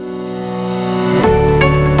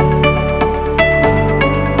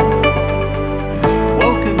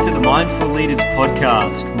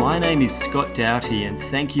name is Scott Doughty, and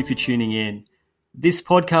thank you for tuning in. This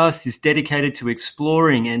podcast is dedicated to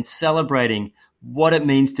exploring and celebrating what it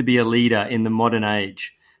means to be a leader in the modern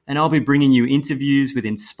age. And I'll be bringing you interviews with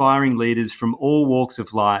inspiring leaders from all walks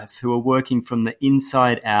of life who are working from the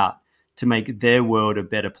inside out to make their world a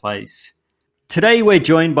better place. Today, we're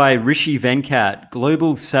joined by Rishi Venkat,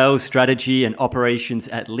 Global Sales Strategy and Operations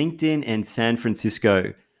at LinkedIn and San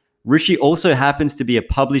Francisco. Rishi also happens to be a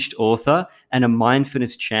published author and a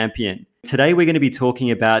mindfulness champion. Today, we're going to be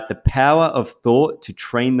talking about the power of thought to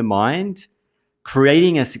train the mind,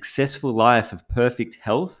 creating a successful life of perfect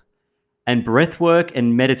health, and breathwork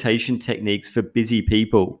and meditation techniques for busy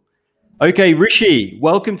people. Okay, Rishi,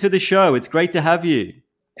 welcome to the show. It's great to have you.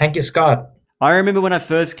 Thank you, Scott. I remember when I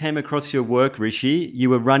first came across your work, Rishi,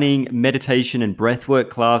 you were running meditation and breathwork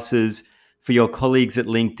classes for your colleagues at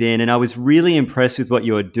LinkedIn, and I was really impressed with what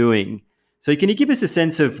you're doing. So can you give us a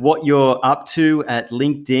sense of what you're up to at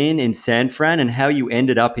LinkedIn in San Fran and how you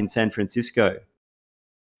ended up in San Francisco?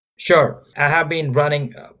 Sure. I have been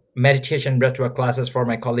running meditation breathwork classes for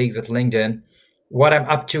my colleagues at LinkedIn. What I'm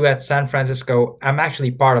up to at San Francisco, I'm actually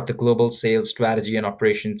part of the global sales strategy and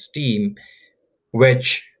operations team,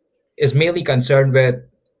 which is mainly concerned with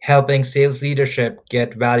helping sales leadership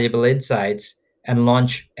get valuable insights and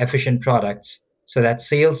launch efficient products so that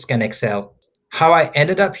sales can excel. How I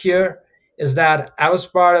ended up here is that I was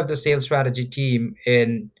part of the sales strategy team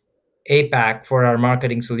in APAC for our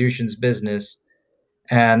marketing solutions business.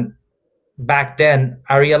 And back then,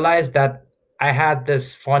 I realized that I had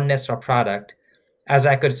this fondness for product, as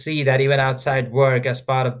I could see that even outside work, as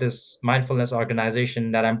part of this mindfulness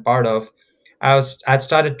organization that I'm part of, I'd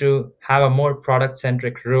started to have a more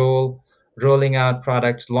product-centric role, rolling out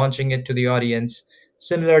products, launching it to the audience.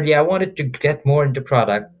 Similarly, I wanted to get more into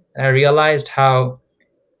product, and I realized how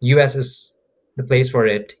US is the place for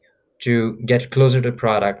it to get closer to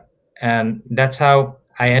product, and that's how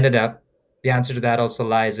I ended up. The answer to that also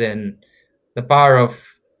lies in the power of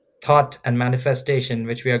thought and manifestation,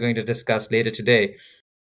 which we are going to discuss later today.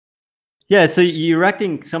 Yeah, so you're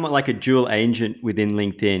acting somewhat like a dual agent within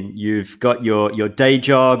LinkedIn. You've got your day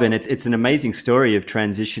job, and it's an amazing story of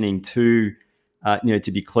transitioning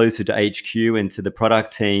to be closer to HQ and to the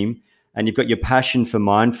product team. And you've got your passion for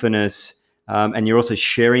mindfulness, and you're also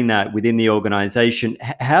sharing that within the organization.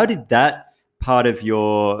 How did that part of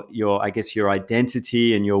your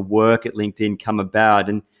identity and your work at LinkedIn come about?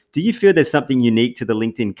 And do you feel there's something unique to the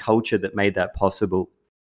LinkedIn culture that made that possible?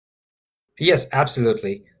 Yes,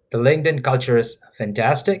 absolutely. The LinkedIn culture is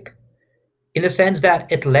fantastic in the sense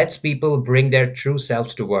that it lets people bring their true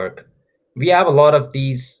selves to work. We have a lot of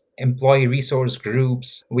these employee resource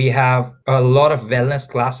groups. We have a lot of wellness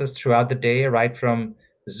classes throughout the day, right from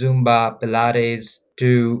Zumba, Pilates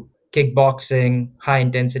to kickboxing, high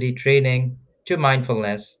intensity training to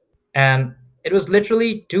mindfulness. And it was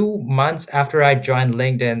literally 2 months after I joined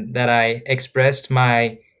LinkedIn that I expressed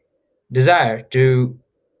my desire to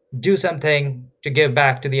do something to give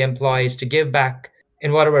back to the employees, to give back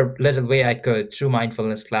in whatever little way I could through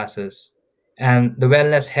mindfulness classes. And the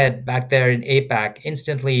wellness head back there in APAC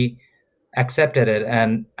instantly accepted it,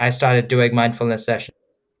 and I started doing mindfulness sessions.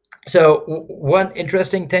 So one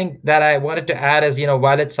interesting thing that I wanted to add is,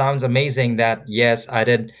 while it sounds amazing that yes, I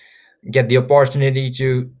did get the opportunity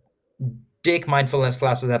to take mindfulness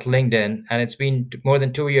classes at LinkedIn, and it's been more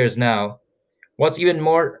than 2 years now. What's even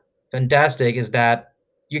more fantastic is that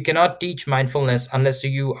you cannot teach mindfulness unless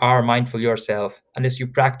you are mindful yourself, unless you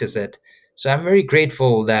practice it. So I'm very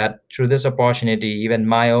grateful that through this opportunity, even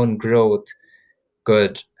my own growth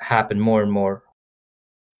could happen more and more.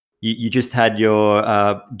 You just had your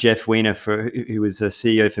Jeff Weiner, who was a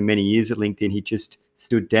CEO for many years at LinkedIn. He just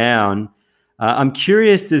stood down. I'm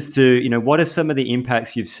curious as to what are some of the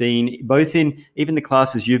impacts you've seen, both in even the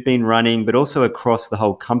classes you've been running, but also across the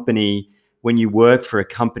whole company when you work for a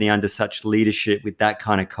company under such leadership with that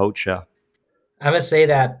kind of culture. I must say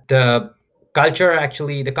that the culture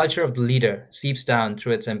of the leader seeps down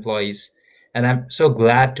through its employees. And I'm so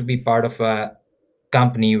glad to be part of a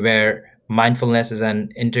company where mindfulness is an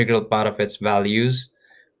integral part of its values.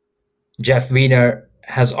 Jeff Weiner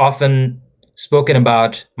has often spoken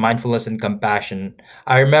about mindfulness and compassion.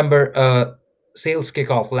 I remember a sales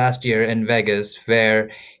kickoff last year in Vegas where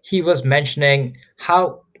he was mentioning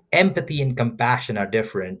how empathy and compassion are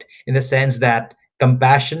different in the sense that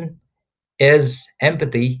compassion is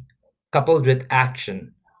empathy coupled with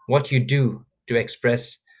action. What you do to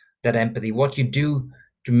express that empathy, what you do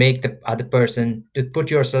to make the other person, to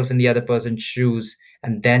put yourself in the other person's shoes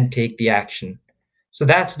and then take the action. So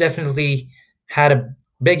that's definitely had a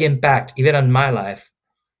big impact even on my life.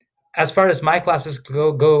 As far as my classes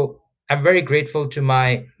go, I'm very grateful to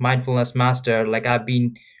my mindfulness master. Like, I've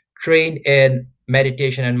been trained in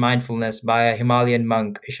meditation and mindfulness by a Himalayan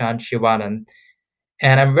monk, Ishan Shivanand.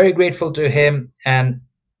 And I'm very grateful to him and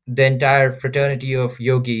the entire fraternity of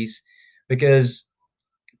yogis, because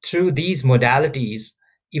through these modalities,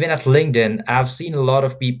 even at LinkedIn, I've seen a lot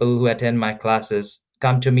of people who attend my classes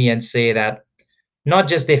come to me and say that not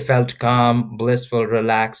just they felt calm, blissful,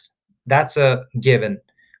 relaxed, that's a given,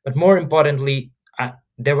 but more importantly,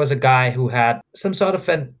 there was a guy who had some sort of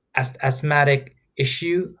an asthmatic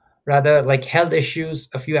issue, rather like health issues,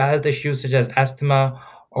 a few health issues such as asthma,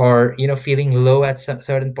 or feeling low at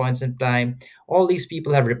certain points in time. All these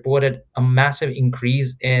people have reported a massive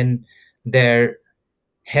increase in their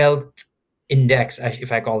health index,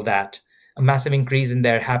 if I call that, a massive increase in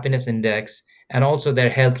their happiness index and also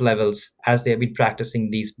their health levels as they have been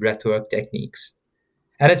practicing these breathwork techniques.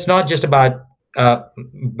 And it's not just about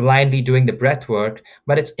blindly doing the breath work,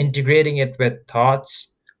 but it's integrating it with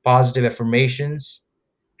thoughts, positive affirmations,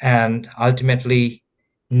 and ultimately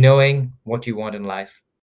knowing what you want in life.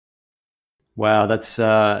 Wow, that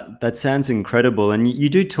sounds incredible. And you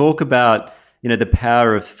do talk about, the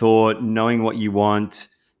power of thought, knowing what you want,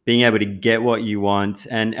 being able to get what you want,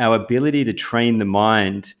 and our ability to train the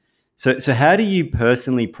mind. So how do you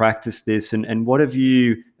personally practice this, and what have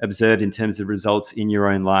you observed in terms of results in your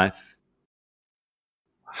own life?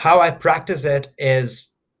 How I practice it is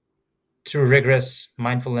through rigorous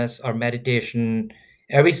mindfulness or meditation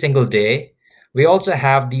every single day. We also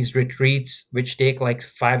have these retreats which take like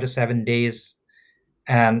 5 to 7 days,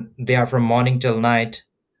 and they are from morning till night.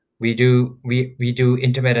 We do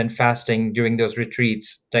intermittent fasting during those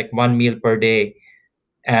retreats, like one meal per day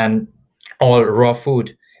and all raw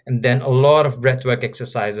food, and then a lot of breathwork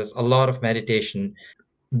exercises, a lot of meditation,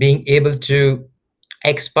 being able to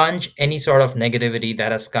expunge any sort of negativity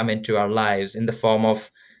that has come into our lives in the form of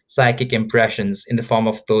psychic impressions, in the form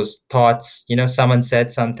of those thoughts. Someone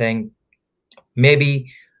said something,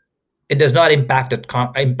 maybe it does not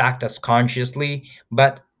impact us consciously,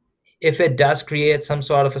 but if it does create some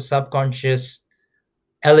sort of a subconscious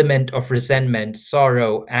element of resentment,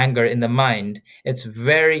 sorrow, anger in the mind, it's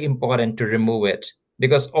very important to remove it,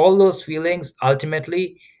 because all those feelings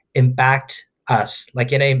ultimately impact us,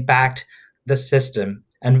 like, impact the system.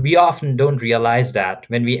 And we often don't realize that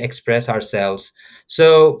when we express ourselves.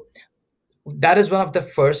 So that is one of the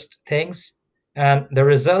first things. And the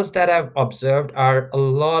results that I've observed are a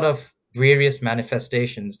lot of various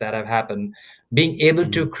manifestations that have happened, being able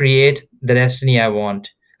to Mm. create the destiny I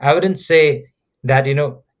want. I wouldn't say that,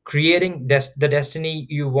 creating the destiny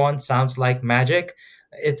you want sounds like magic.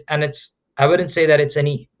 I wouldn't say that it's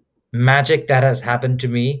any magic that has happened to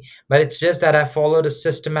me, but it's just that I followed a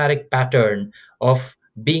systematic pattern of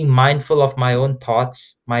being mindful of my own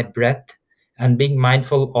thoughts, my breath, and being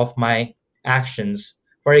mindful of my actions.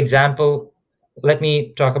 For example, let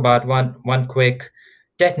me talk about one quick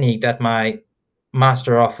technique that my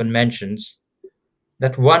master often mentions,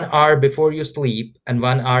 that 1 hour before you sleep and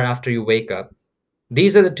 1 hour after you wake up.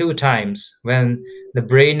 These are the two times when the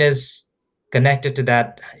brain is connected to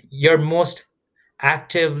that, you're most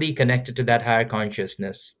actively connected to that higher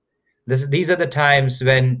consciousness. These are the times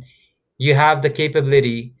when you have the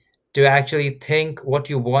capability to actually think what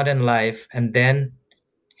you want in life and then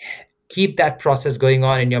keep that process going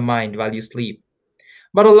on in your mind while you sleep.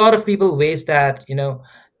 But a lot of people waste that,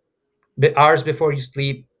 the hours before you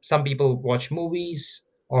sleep. Some people watch movies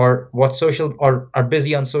or watch social or are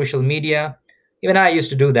busy on social media. Even I used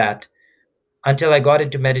to do that until I got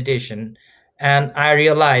into meditation, and I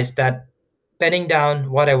realized that penning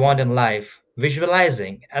down what I want in life,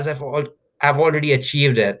 visualizing as I've already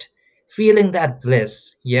achieved it, feeling that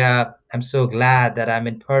bliss. Yeah, I'm so glad that I'm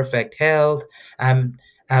in perfect health. I'm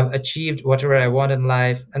I've achieved whatever I want in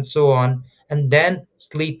life, and so on. And then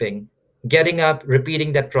sleeping, getting up,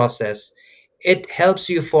 repeating that process. It helps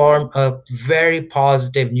you form a very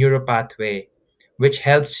positive neuropathway, which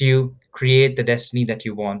helps you create the destiny that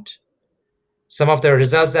you want. Some of the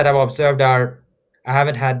results that I've observed are, I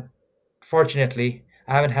haven't had, fortunately,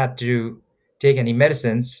 I haven't had to take any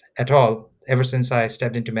medicines at all ever since I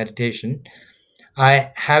stepped into meditation.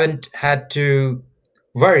 I haven't had to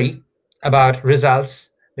worry about results,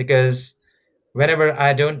 because whenever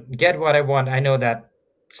I don't get what I want, I know that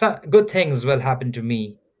good things will happen to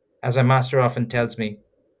me, as my master often tells me.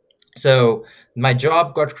 So my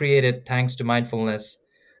job got created thanks to mindfulness.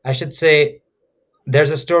 I should say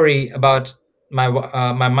there's a story about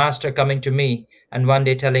my master coming to me and one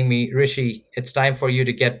day telling me, Rishi, it's time for you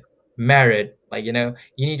to get married. Like, you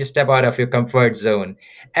need to step out of your comfort zone.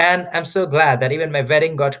 And I'm so glad that even my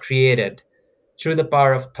wedding got created through the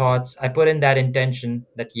power of thoughts. I put in that intention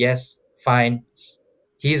that yes, fine,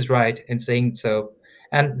 he's right in saying so.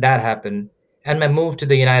 And that happened. And my move to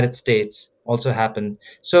the United States also happened.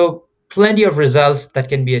 So, plenty of results that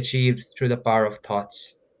can be achieved through the power of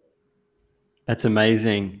thoughts. That's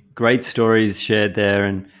amazing. Great stories shared there,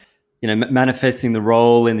 and manifesting the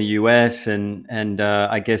role in the US, and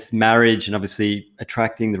I guess marriage, and obviously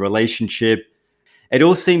attracting the relationship. It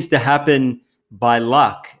all seems to happen by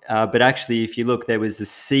luck, but actually, if you look, there was a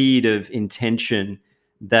seed of intention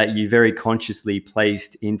that you very consciously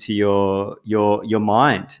placed into your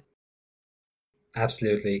mind.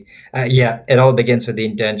 Absolutely. Yeah, it all begins with the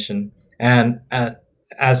intention. And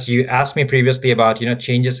as you asked me previously about,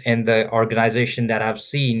 changes in the organization that I've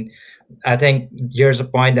seen, I think here's a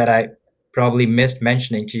point that I probably missed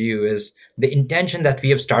mentioning to you is the intention that we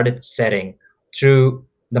have started setting through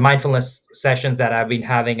the mindfulness sessions that I've been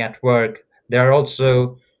having at work. There's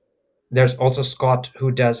also Scott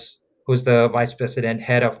who's the vice president,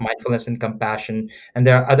 head of mindfulness and compassion, and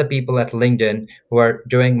there are other people at LinkedIn who are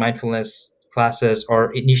doing mindfulness classes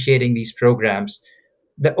or initiating these programs.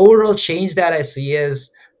 The overall change that I see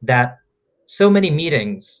is that so many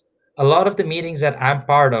meetings, a lot of the meetings that I'm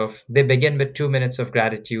part of, they begin with 2 minutes of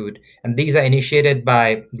gratitude, and these are initiated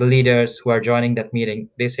by the leaders who are joining that meeting.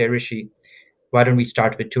 They say, Rishi, why don't we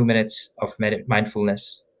start with 2 minutes of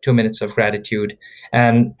mindfulness, 2 minutes of gratitude?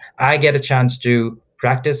 And I get a chance to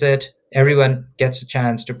practice it. Everyone gets a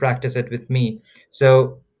chance to practice it with me.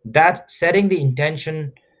 So that setting the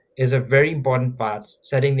intention is a very important part.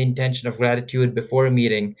 Setting the intention of gratitude before a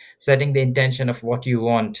meeting, setting the intention of what you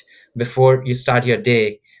want before you start your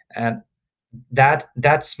day. And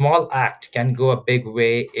that small act can go a big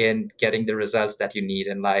way in getting the results that you need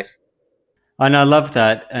in life. And I love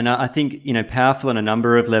that. And I think, powerful on a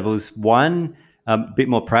number of levels. One, a bit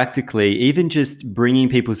more practically, even just bringing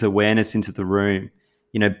people's awareness into the room.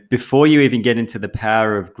 Before you even get into the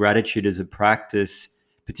power of gratitude as a practice,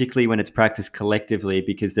 particularly when it's practiced collectively,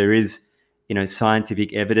 because there is,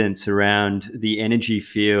 scientific evidence around the energy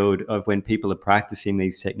field of when people are practicing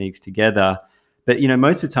these techniques together. But,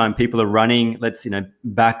 most of the time people are running,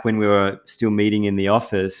 back when we were still meeting in the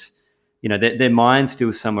office, their mind's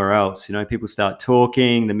still somewhere else. People start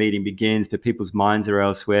talking, the meeting begins, but people's minds are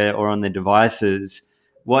elsewhere or on their devices.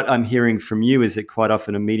 What I'm hearing from you is that quite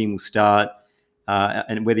often a meeting will start,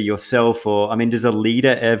 and whether yourself or, I mean, does a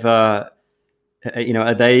leader ever,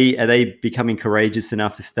 are they becoming courageous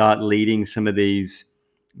enough to start leading some of these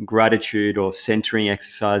gratitude or centering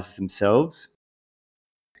exercises themselves?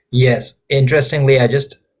 Yes, interestingly, I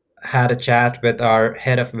just had a chat with our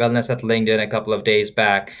head of wellness at LinkedIn a couple of days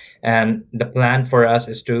back, and the plan for us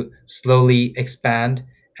is to slowly expand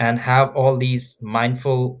and have all these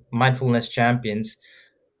mindfulness champions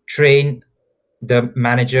train the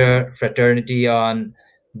manager fraternity on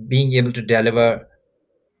being able to deliver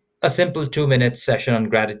a simple 2 minute session on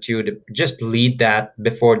gratitude. Just lead that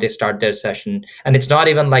before they start their session. And it's not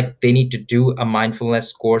even like they need to do a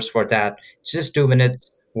mindfulness course for that. It's just 2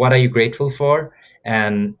 minutes. What are you grateful for?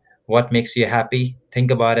 And what makes you happy?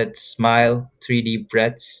 Think about it, smile, three deep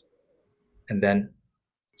breaths, and then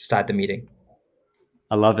start the meeting.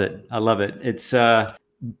 I love it. I love it. It's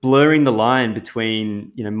blurring the line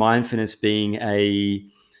between, mindfulness being a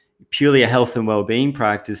purely a health and well-being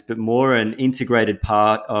practice, but more an integrated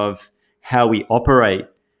part of how we operate.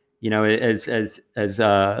 As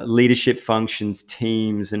leadership functions,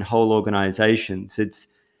 teams, and whole organizations.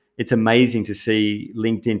 It's amazing to see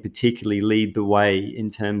LinkedIn particularly lead the way in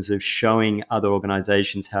terms of showing other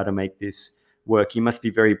organizations how to make this work. You must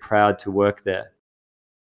be very proud to work there.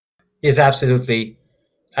 Yes, absolutely.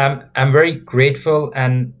 I'm very grateful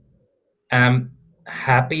and I'm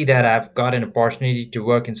happy that I've got an opportunity to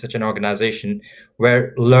work in such an organization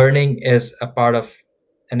where learning is a part of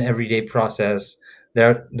an everyday process.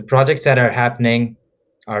 The projects that are happening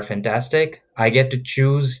are fantastic. I get to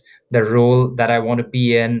choose the role that I want to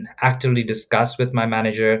be in, actively discuss with my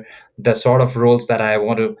manager the sort of roles that I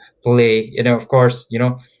want to play. Of course,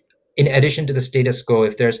 in addition to the status quo,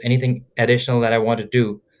 if there's anything additional that I want to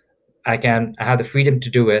do, I have the freedom to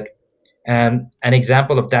do it. And an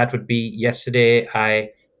example of that would be yesterday,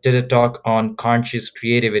 I did a talk on conscious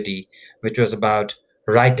creativity, which was about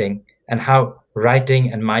writing and how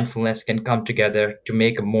writing and mindfulness can come together to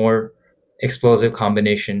make a more explosive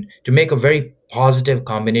combination, to make a very positive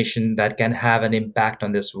combination that can have an impact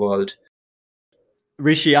on this world.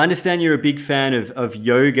 Rishi, I understand you're a big fan of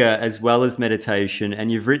yoga as well as meditation,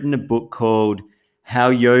 and you've written a book called How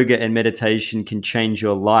Yoga and Meditation Can Change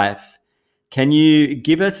Your Life. Can you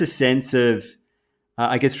give us a sense of,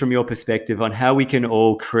 I guess, from your perspective, on how we can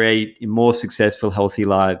all create more successful, healthy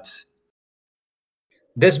lives?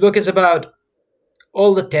 This book is about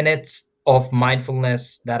all the tenets of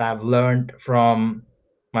mindfulness that I've learned from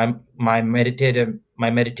my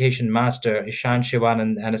meditation master Ishan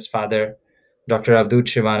Shivanand and his father Dr. Avdut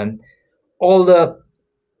Shivanand, all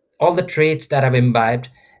the traits that I've imbibed,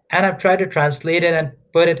 and I've tried to translate it and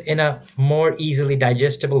put it in a more easily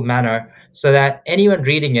digestible manner so that anyone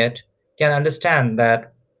reading it can understand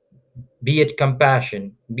that, be it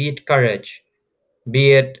compassion, be it courage,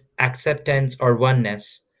 be it acceptance or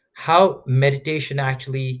oneness, how meditation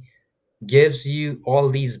actually gives you all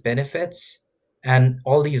these benefits and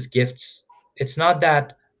all these gifts. It's not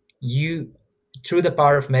that you, through the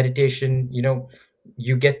power of meditation,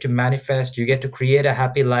 you get to manifest, you get to create a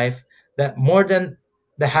happy life. That more than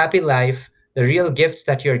the happy life, the real gifts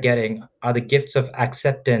that you're getting are the gifts of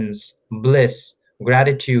acceptance, bliss,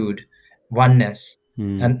 gratitude, oneness,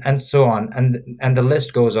 Hmm. and so on, and the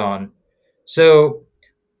list goes on. So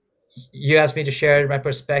you asked me to share my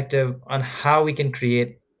perspective on how we can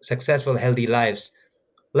create successful, healthy lives.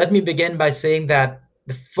 Let me begin by saying that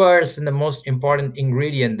the first and the most important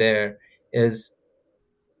ingredient there is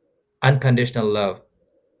unconditional love.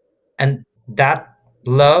 And that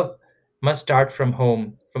love must start from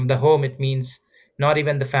home. From the home, it means not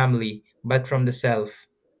even the family, but from the self.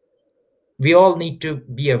 We all need to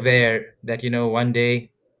be aware that, one day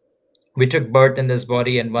we took birth in this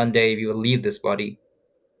body and one day we will leave this body.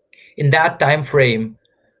 In that time frame,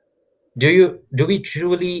 do we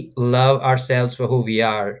truly love ourselves for who we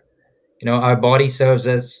are? Our body serves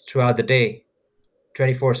us throughout the day,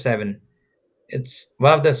 24/7. It's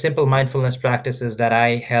one of the simple mindfulness practices that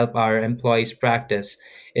I help our employees practice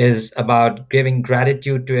is about giving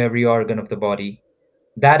gratitude to every organ of the body.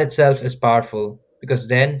 That itself is powerful because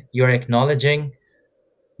then you're acknowledging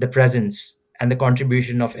the presence and the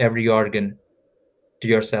contribution of every organ to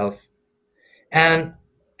yourself. And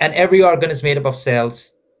every organ is made up of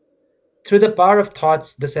cells. Through the power of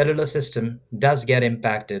thoughts, the cellular system does get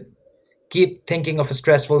impacted. Keep thinking of a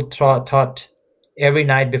stressful thought every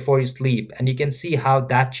night before you sleep, and you can see how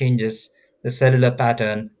that changes the cellular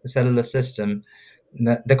pattern, the cellular system,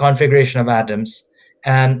 the configuration of atoms.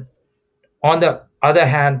 And on the other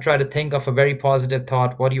hand, try to think of a very positive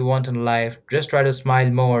thought, what you want in life. Just try to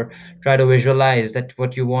smile more, try to visualize that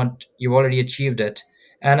what you want, you've already achieved it.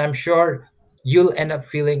 And I'm sure you'll end up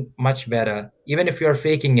feeling much better. Even if you're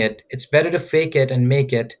faking it, it's better to fake it and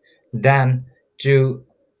make it than to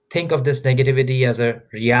think of this negativity as a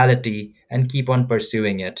reality and keep on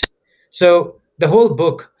pursuing it. So, the whole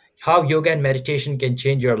book, How Yoga and Meditation Can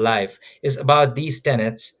Change Your Life, is about these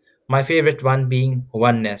tenets, my favorite one being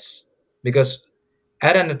oneness. Because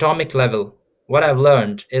at an atomic level, what I've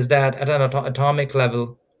learned is that at an atomic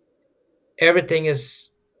level, everything is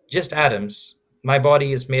just atoms. My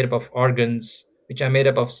body is made up of organs, which are made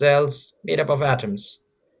up of cells, made up of atoms.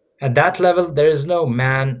 At that level, there is no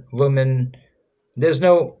man, woman, there's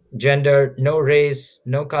no gender, no race,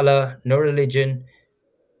 no color, no religion,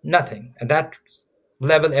 nothing. At that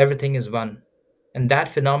level, everything is one. And that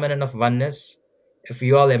phenomenon of oneness, if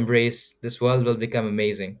we all embrace, this world will become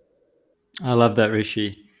amazing. I love that,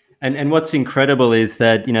 Rishi. And what's incredible is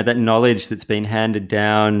that that knowledge that's been handed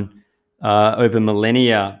down over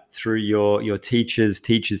millennia through your teachers,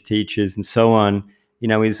 teachers, teachers, and so on,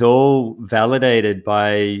 is all validated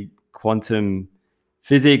by quantum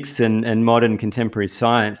physics and modern contemporary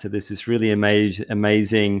science. So there's this really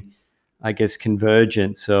amazing, I guess,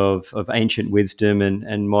 convergence of ancient wisdom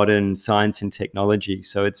and modern science and technology.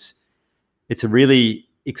 So it's a really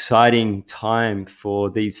exciting time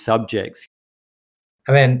for these subjects.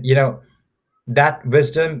 I mean, that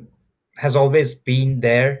wisdom has always been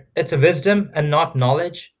there. It's a wisdom and not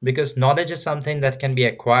knowledge, because knowledge is something that can be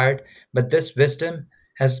acquired, but this wisdom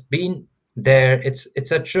has been there.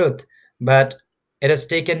 It's a truth, but it has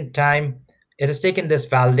taken time. It has taken this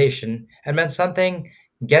validation, and when something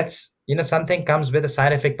gets, something comes with a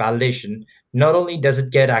scientific validation, not only does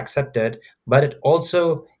it get accepted, but it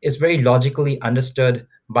also is very logically understood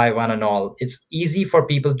by one and all. It's easy for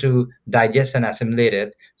people to digest and assimilate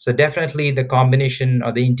it. So definitely the combination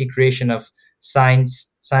or the integration of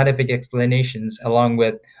scientific explanations along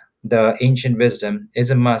with the ancient wisdom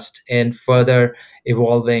is a must in further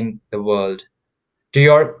evolving the world. To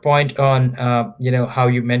your point on, how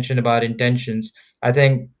you mentioned about intentions, I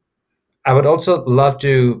think I would also love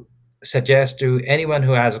to suggest to anyone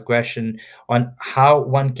who has a question on how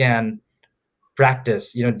one can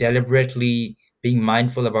practice, deliberately being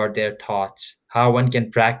mindful about their thoughts, how one can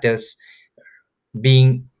practice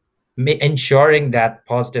being ensuring that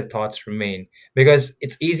positive thoughts remain, because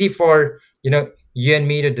it's easy for you and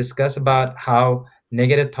me to discuss about how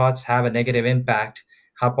negative thoughts have a negative impact,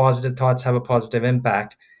 how positive thoughts have a positive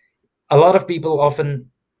impact. A lot of people often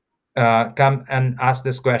come and ask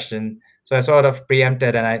this question. So I sort of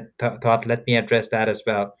preempted and I thought, let me address that as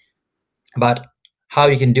well. But how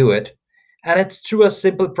you can do it. And it's through a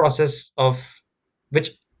simple process of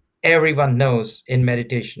which everyone knows in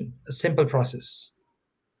meditation, a simple process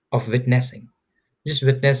of witnessing, just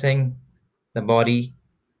witnessing the body,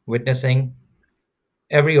 witnessing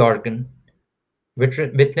every organ,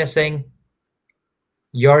 witnessing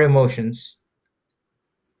your emotions,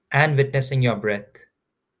 and witnessing your breath,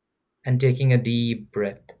 and taking a deep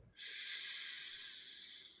breath,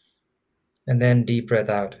 and then deep breath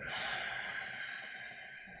out.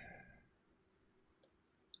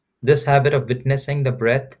 This habit of witnessing the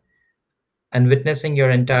breath and witnessing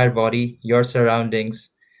your entire body, your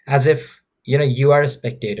surroundings, as if you are a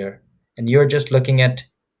spectator and you're just looking at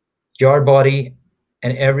your body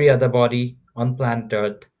and every other body on planet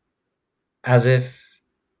Earth as if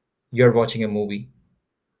you're watching a movie.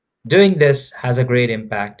 Doing this has a great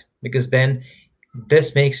impact because then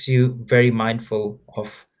this makes you very mindful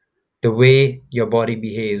of the way your body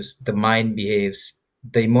behaves, the mind behaves,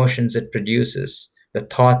 the emotions it produces, the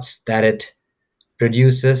thoughts that it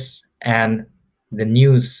produces, and the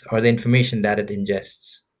news or the information that it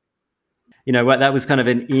ingests. That was kind of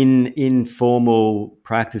an informal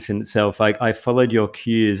practice in itself. I followed your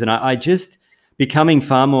cues, and I just becoming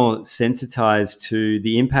far more sensitized to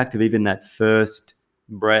the impact of even that first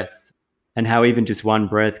breath, and how even just one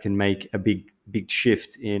breath can make a big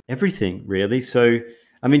shift in everything, really. So,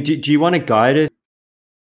 I mean, do you want to guide us?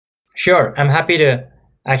 Sure, I'm happy to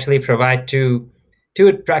actually provide two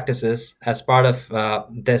practices as part of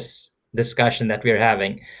this discussion that we're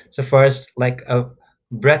having. So first, like a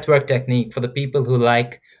breathwork technique for the people who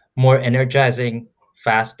like more energizing,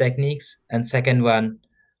 fast techniques, and second one,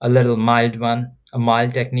 a little mild one, a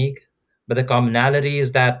mild technique. But the commonality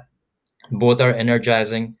is that both are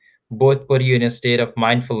energizing, both put you in a state of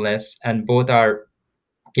mindfulness, and both are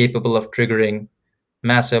capable of triggering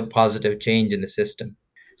massive positive change in the system.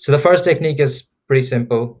 So the first technique is pretty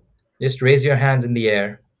simple. Just raise your hands in the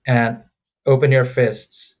air and open your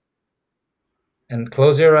fists and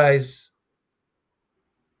close your eyes.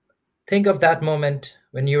 Think of that moment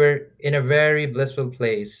when you were in a very blissful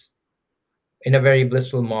place, in a very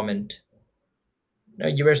blissful moment.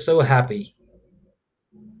 You were so happy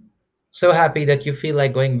that you feel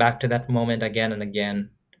like going back to that moment again and again.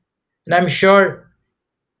 And I'm sure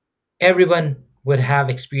everyone would have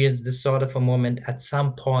experienced this sort of a moment at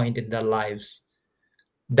some point in their lives.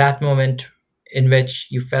 That moment in which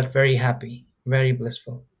you felt very happy, very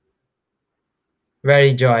blissful,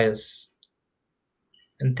 very joyous.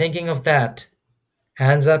 And thinking of that,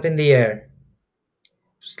 hands up in the air,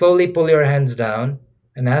 slowly pull your hands down.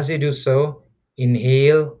 And as you do so,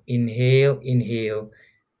 inhale, inhale, inhale,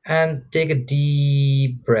 and take a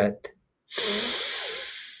deep breath.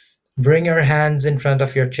 Bring your hands in front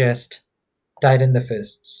of your chest, tighten the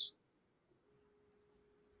fists.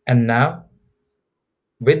 And now,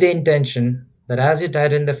 with the intention that as you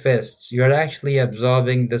tighten the fists, you are actually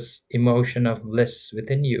absorbing this emotion of bliss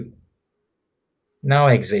within you. Now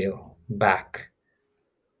exhale back.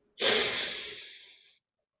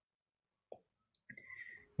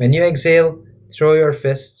 When you exhale, throw your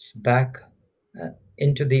fists back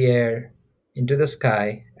into the air, into the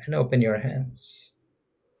sky, and open your hands.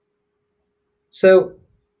 So,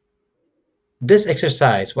 this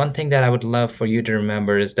exercise, one thing that I would love for you to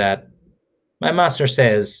remember is that my master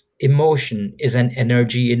says emotion is an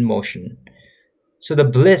energy in motion. So, the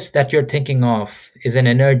bliss that you're thinking of is an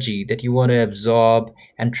energy that you want to absorb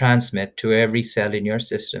and transmit to every cell in your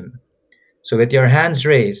system. So, with your hands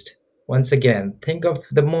raised, once again, think of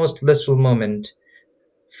the most blissful moment.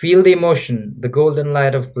 Feel the emotion, the golden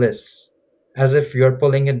light of bliss, as if you're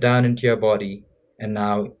pulling it down into your body. And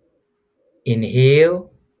now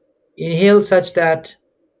inhale, inhale such that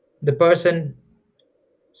the person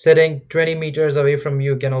sitting 20 meters away from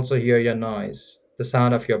you can also hear your noise, the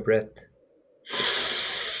sound of your breath.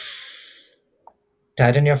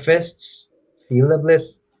 Tighten your fists, feel the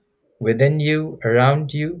bliss within you,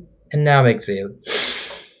 around you, and now exhale.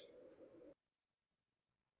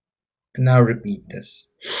 And now repeat this.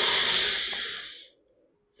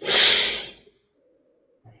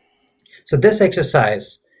 So, this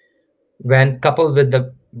exercise, when coupled with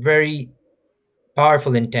the very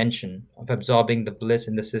powerful intention of absorbing the bliss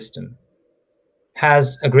in the system,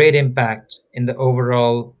 has a great impact in the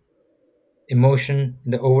overall emotion,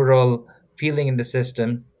 in the overall feeling in the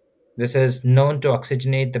system. This is known to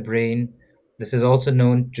oxygenate the brain. This is also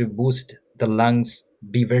known to boost the lungs,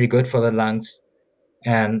 be very good for the lungs.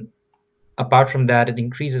 And apart from that, it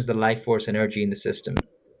increases the life force energy in the system.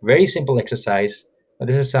 Very simple exercise, But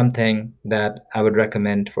this is something that I would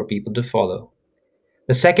recommend for people to follow.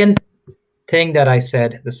 The second thing that I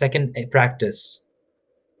said, the second practice,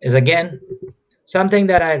 is again something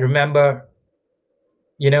that I remember.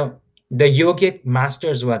 You know, the yogic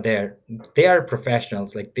masters who are there, they are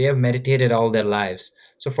professionals, like they have meditated all their lives.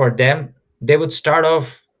 So for them, they would start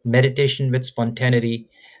off meditation with spontaneity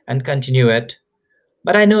and continue it.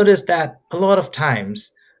 But I noticed that a lot of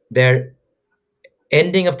times their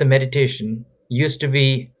ending of the meditation used to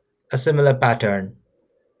be a similar pattern.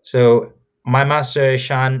 So my master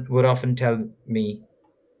Shan would often tell me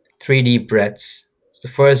three deep breaths. The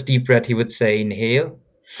first deep breath he would say, inhale,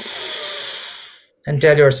 and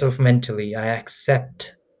tell yourself mentally, I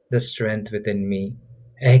accept the strength within me.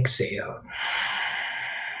 Exhale.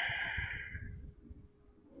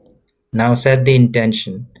 Now set the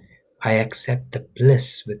intention, I accept the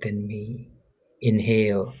bliss within me.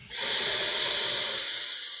 Inhale.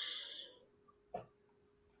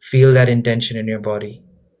 Feel that intention in your body.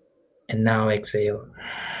 And now exhale.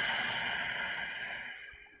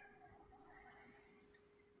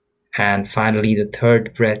 And finally, the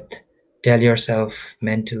third breath, tell yourself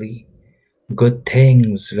mentally, good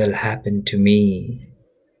things will happen to me.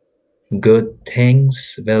 Good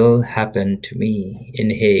things will happen to me.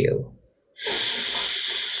 Inhale.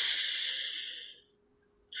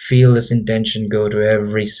 Feel this intention go to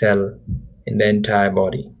every cell in the entire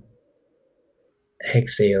body.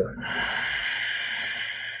 Exhale.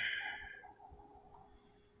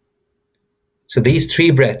 So these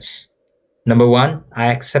three breaths. Number one,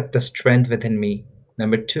 I accept the strength within me.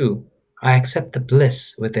 Number two, I accept the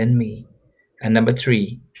bliss within me. And number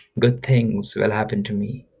three, good things will happen to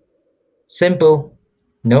me. Simple,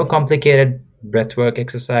 no complicated breathwork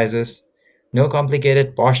exercises, no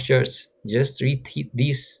complicated postures, just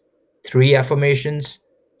these three affirmations,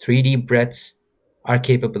 3 deep breaths are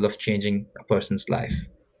capable of changing a person's life.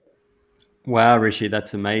 Wow, Rishi,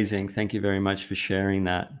 that's amazing. Thank you very much for sharing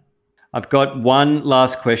that. I've got one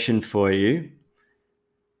last question for you.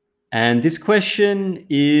 And this question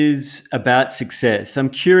is about success. I'm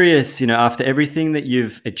curious, after everything that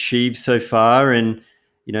you've achieved so far, and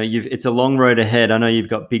it's a long road ahead. I know you've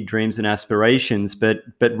got big dreams and aspirations, but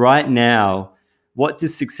right now, what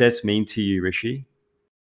does success mean to you, Rishi?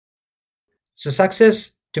 So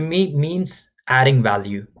success to me means adding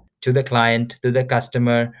value to the client, to the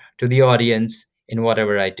customer, to the audience in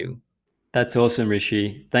whatever I do. That's awesome,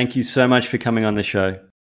 Rishi. Thank you so much for coming on the show.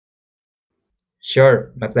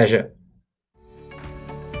 Sure, my pleasure.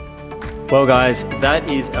 Well, guys, that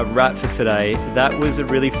is a wrap for today. That was a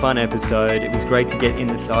really fun episode. It was great to get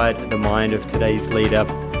inside the mind of today's leader.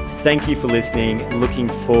 Thank you for listening. Looking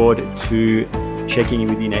forward to checking in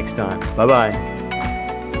with you next time. Bye-bye.